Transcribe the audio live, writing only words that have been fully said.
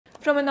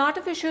From an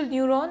artificial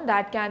neuron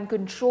that can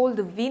control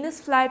the Venus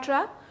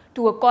flytrap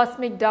to a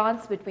cosmic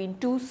dance between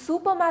two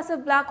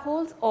supermassive black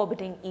holes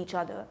orbiting each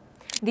other.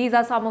 These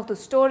are some of the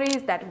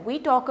stories that we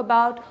talk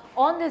about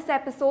on this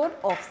episode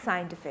of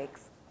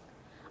Scientifics.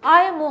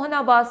 I am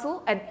Mohana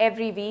Basu, and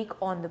every week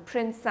on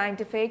ThePrint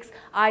Scientifics,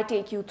 I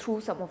take you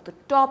through some of the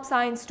top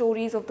science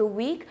stories of the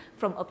week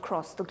from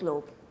across the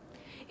globe.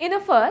 In a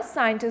first,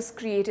 scientists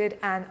created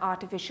an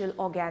artificial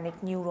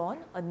organic neuron,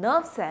 a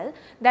nerve cell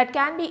that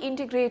can be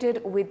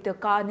integrated with the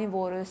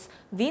carnivorous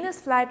Venus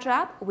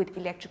flytrap with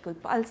electrical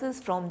pulses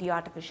from the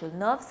artificial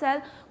nerve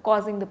cell,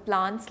 causing the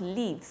plant's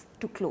leaves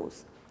to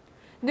close.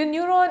 The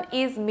neuron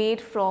is made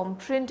from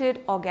printed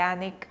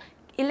organic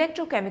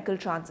electrochemical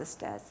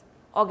transistors.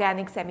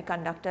 Organic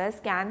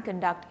semiconductors can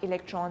conduct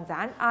electrons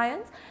and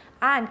ions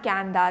and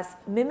can thus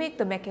mimic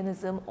the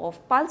mechanism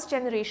of pulse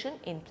generation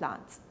in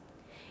plants.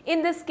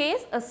 In this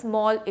case, a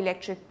small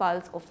electric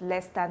pulse of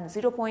less than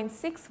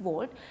 0.6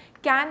 volt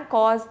can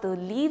cause the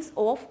leaves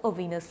of a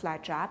Venus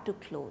flytrap to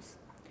close.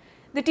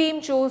 The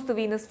team chose the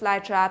Venus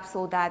flytrap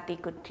so that they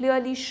could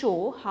clearly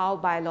show how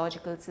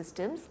biological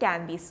systems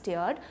can be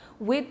steered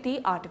with the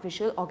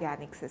artificial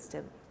organic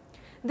system.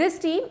 This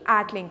team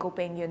at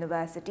Linköping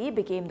University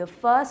became the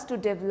first to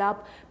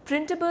develop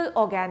printable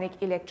organic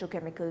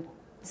electrochemical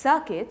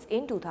circuits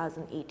in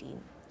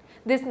 2018.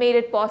 This made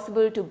it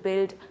possible to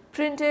build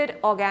printed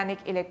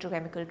organic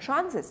electrochemical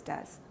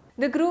transistors.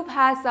 The group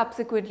has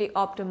subsequently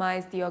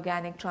optimized the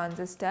organic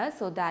transistors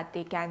so that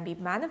they can be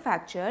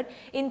manufactured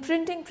in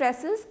printing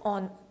presses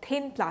on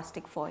thin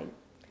plastic foil.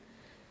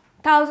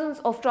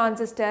 Thousands of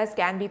transistors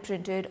can be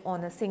printed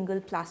on a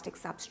single plastic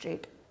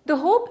substrate. The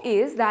hope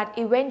is that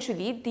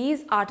eventually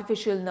these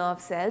artificial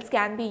nerve cells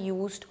can be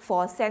used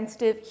for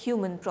sensitive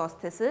human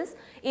prostheses,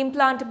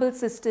 implantable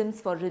systems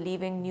for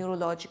relieving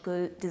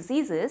neurological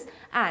diseases,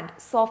 and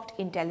soft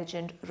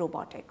intelligent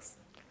robotics.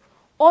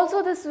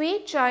 Also this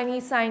week,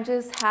 Chinese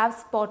scientists have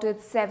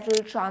spotted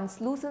several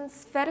translucent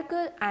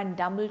spherical and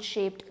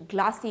dumbbell-shaped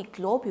glassy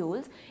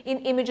globules in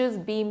images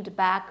beamed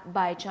back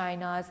by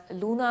China's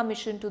lunar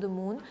mission to the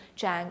moon,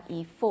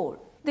 Chang'e 4.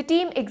 The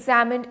team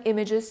examined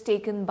images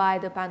taken by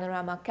the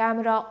panorama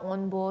camera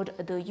on board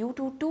the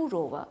Yutu-2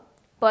 rover.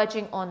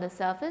 Perching on the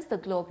surface, the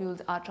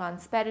globules are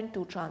transparent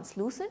to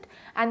translucent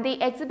and they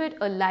exhibit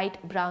a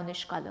light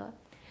brownish color.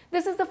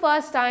 This is the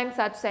first time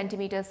such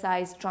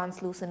centimeter-sized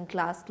translucent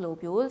glass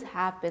globules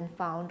have been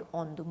found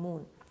on the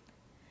moon.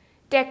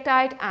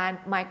 Tektite and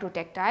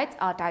microtektites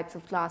are types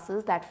of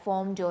glasses that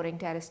form during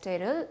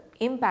terrestrial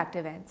impact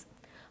events.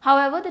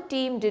 However, the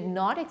team did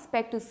not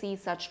expect to see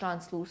such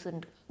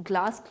translucent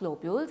glass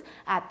globules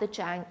at the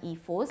Chang'e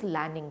 4's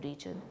landing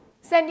region.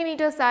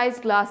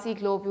 Centimeter-sized glassy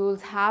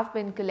globules have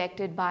been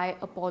collected by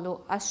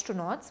Apollo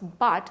astronauts,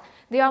 but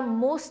they are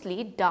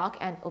mostly dark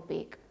and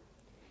opaque.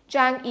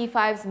 Chang'e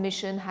 5's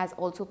mission has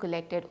also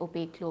collected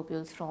opaque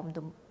globules from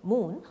the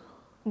moon,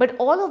 but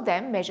all of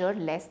them measure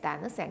less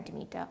than a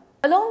centimeter.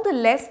 Along the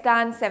less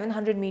than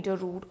 700-meter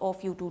route of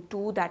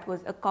Yutu-2 that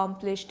was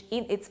accomplished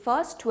in its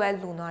first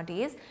 12 lunar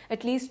days,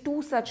 at least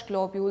 2 such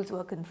globules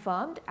were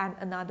confirmed and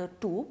another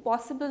 2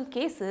 possible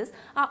cases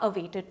are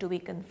awaited to be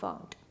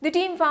confirmed. The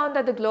team found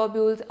that the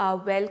globules are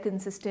well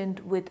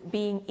consistent with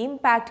being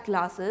impact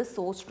glasses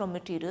sourced from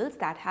materials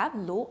that have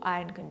low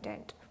iron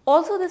content.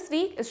 Also this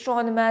week,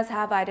 astronomers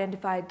have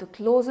identified the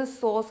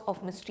closest source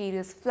of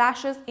mysterious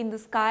flashes in the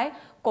sky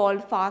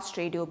called fast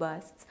radio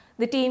bursts.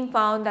 The team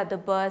found that the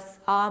bursts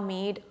are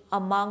made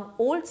among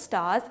old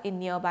stars in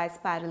nearby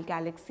spiral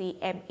galaxy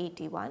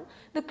M81,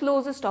 the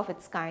closest of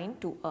its kind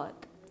to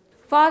Earth.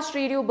 Fast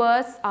radio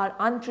bursts are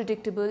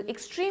unpredictable,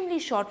 extremely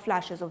short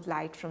flashes of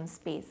light from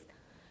space.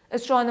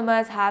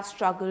 Astronomers have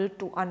struggled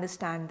to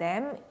understand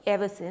them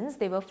ever since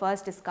they were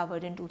first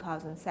discovered in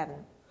 2007.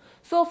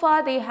 So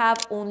far, they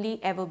have only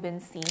ever been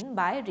seen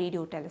by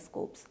radio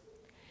telescopes.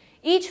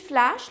 Each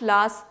flash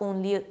lasts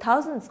only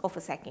thousandths of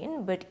a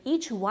second, but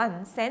each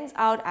one sends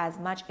out as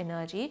much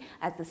energy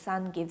as the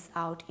sun gives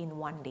out in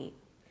one day.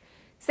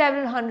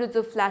 Several hundreds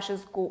of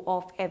flashes go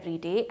off every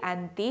day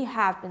and they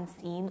have been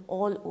seen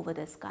all over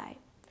the sky.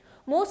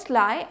 Most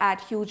lie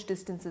at huge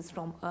distances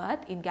from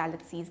Earth in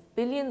galaxies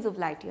billions of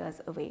light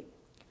years away.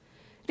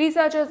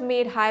 Researchers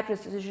made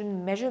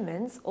high-precision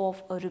measurements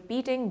of a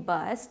repeating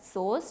burst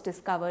source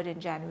discovered in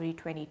January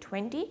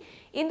 2020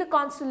 in the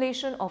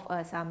constellation of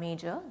Ursa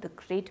Major, the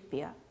Great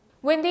Bear.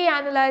 When they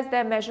analyzed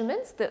their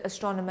measurements, the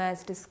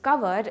astronomers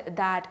discovered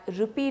that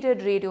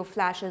repeated radio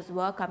flashes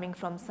were coming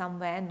from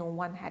somewhere no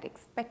one had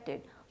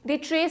expected. They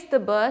traced the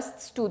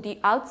bursts to the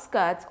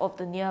outskirts of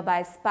the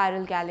nearby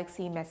spiral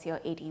galaxy Messier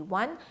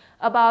 81,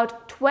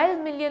 about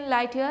 12 million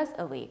light-years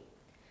away.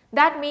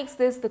 That makes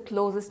this the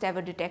closest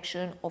ever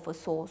detection of a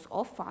source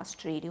of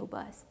fast radio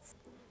bursts.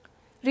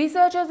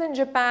 Researchers in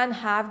Japan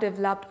have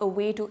developed a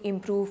way to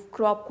improve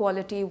crop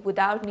quality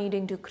without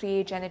needing to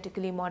create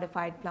genetically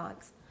modified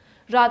plants.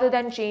 Rather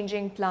than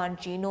changing plant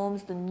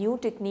genomes, the new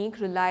technique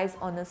relies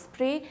on a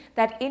spray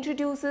that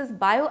introduces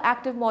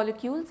bioactive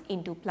molecules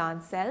into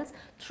plant cells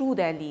through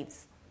their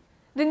leaves.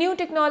 The new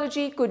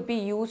technology could be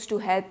used to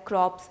help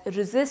crops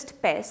resist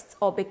pests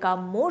or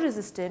become more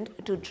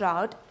resistant to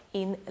drought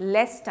in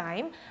less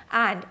time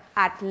and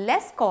at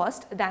less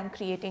cost than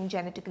creating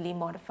genetically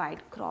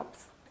modified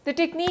crops. The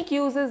technique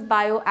uses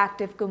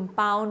bioactive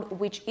compound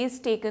which is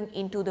taken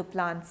into the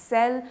plant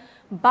cell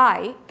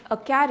by a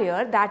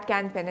carrier that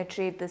can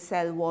penetrate the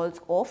cell walls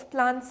of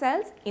plant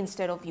cells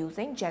instead of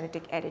using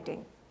genetic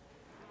editing.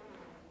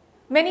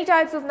 Many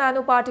types of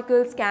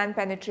nanoparticles can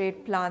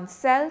penetrate plant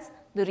cells.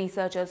 The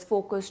researchers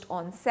focused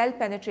on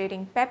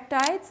cell-penetrating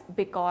peptides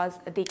because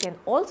they can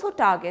also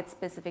target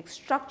specific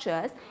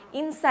structures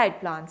inside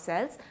plant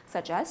cells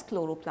such as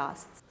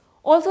chloroplasts.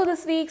 Also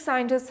this week,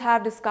 scientists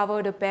have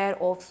discovered a pair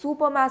of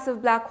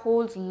supermassive black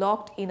holes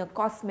locked in a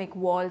cosmic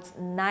vault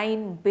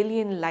 9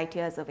 billion light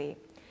years away.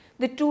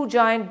 The two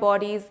giant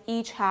bodies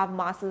each have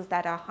masses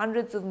that are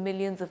hundreds of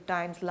millions of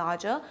times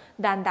larger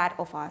than that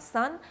of our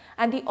Sun,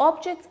 and the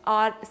objects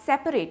are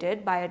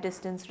separated by a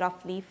distance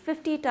roughly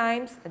 50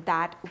 times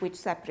that which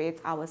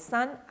separates our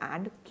Sun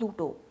and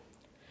Pluto.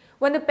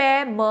 When the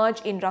pair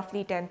merge in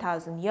roughly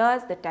 10,000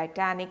 years, the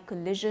titanic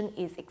collision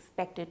is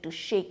expected to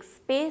shake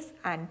space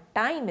and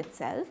time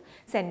itself,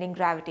 sending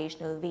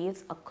gravitational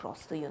waves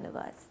across the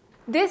universe.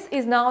 This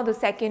is now the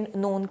second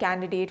known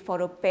candidate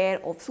for a pair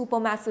of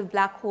supermassive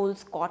black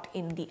holes caught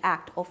in the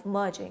act of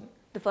merging.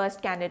 The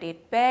first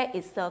candidate pair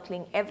is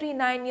circling every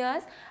 9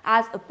 years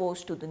as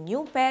opposed to the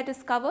new pair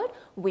discovered,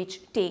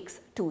 which takes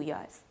 2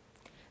 years.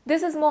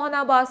 This is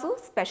Mohana Basu,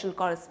 special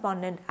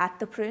correspondent at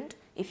ThePrint.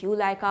 If you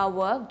like our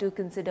work, do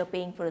consider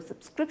paying for a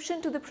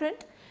subscription to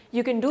ThePrint.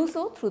 You can do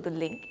so through the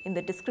link in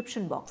the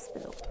description box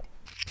below.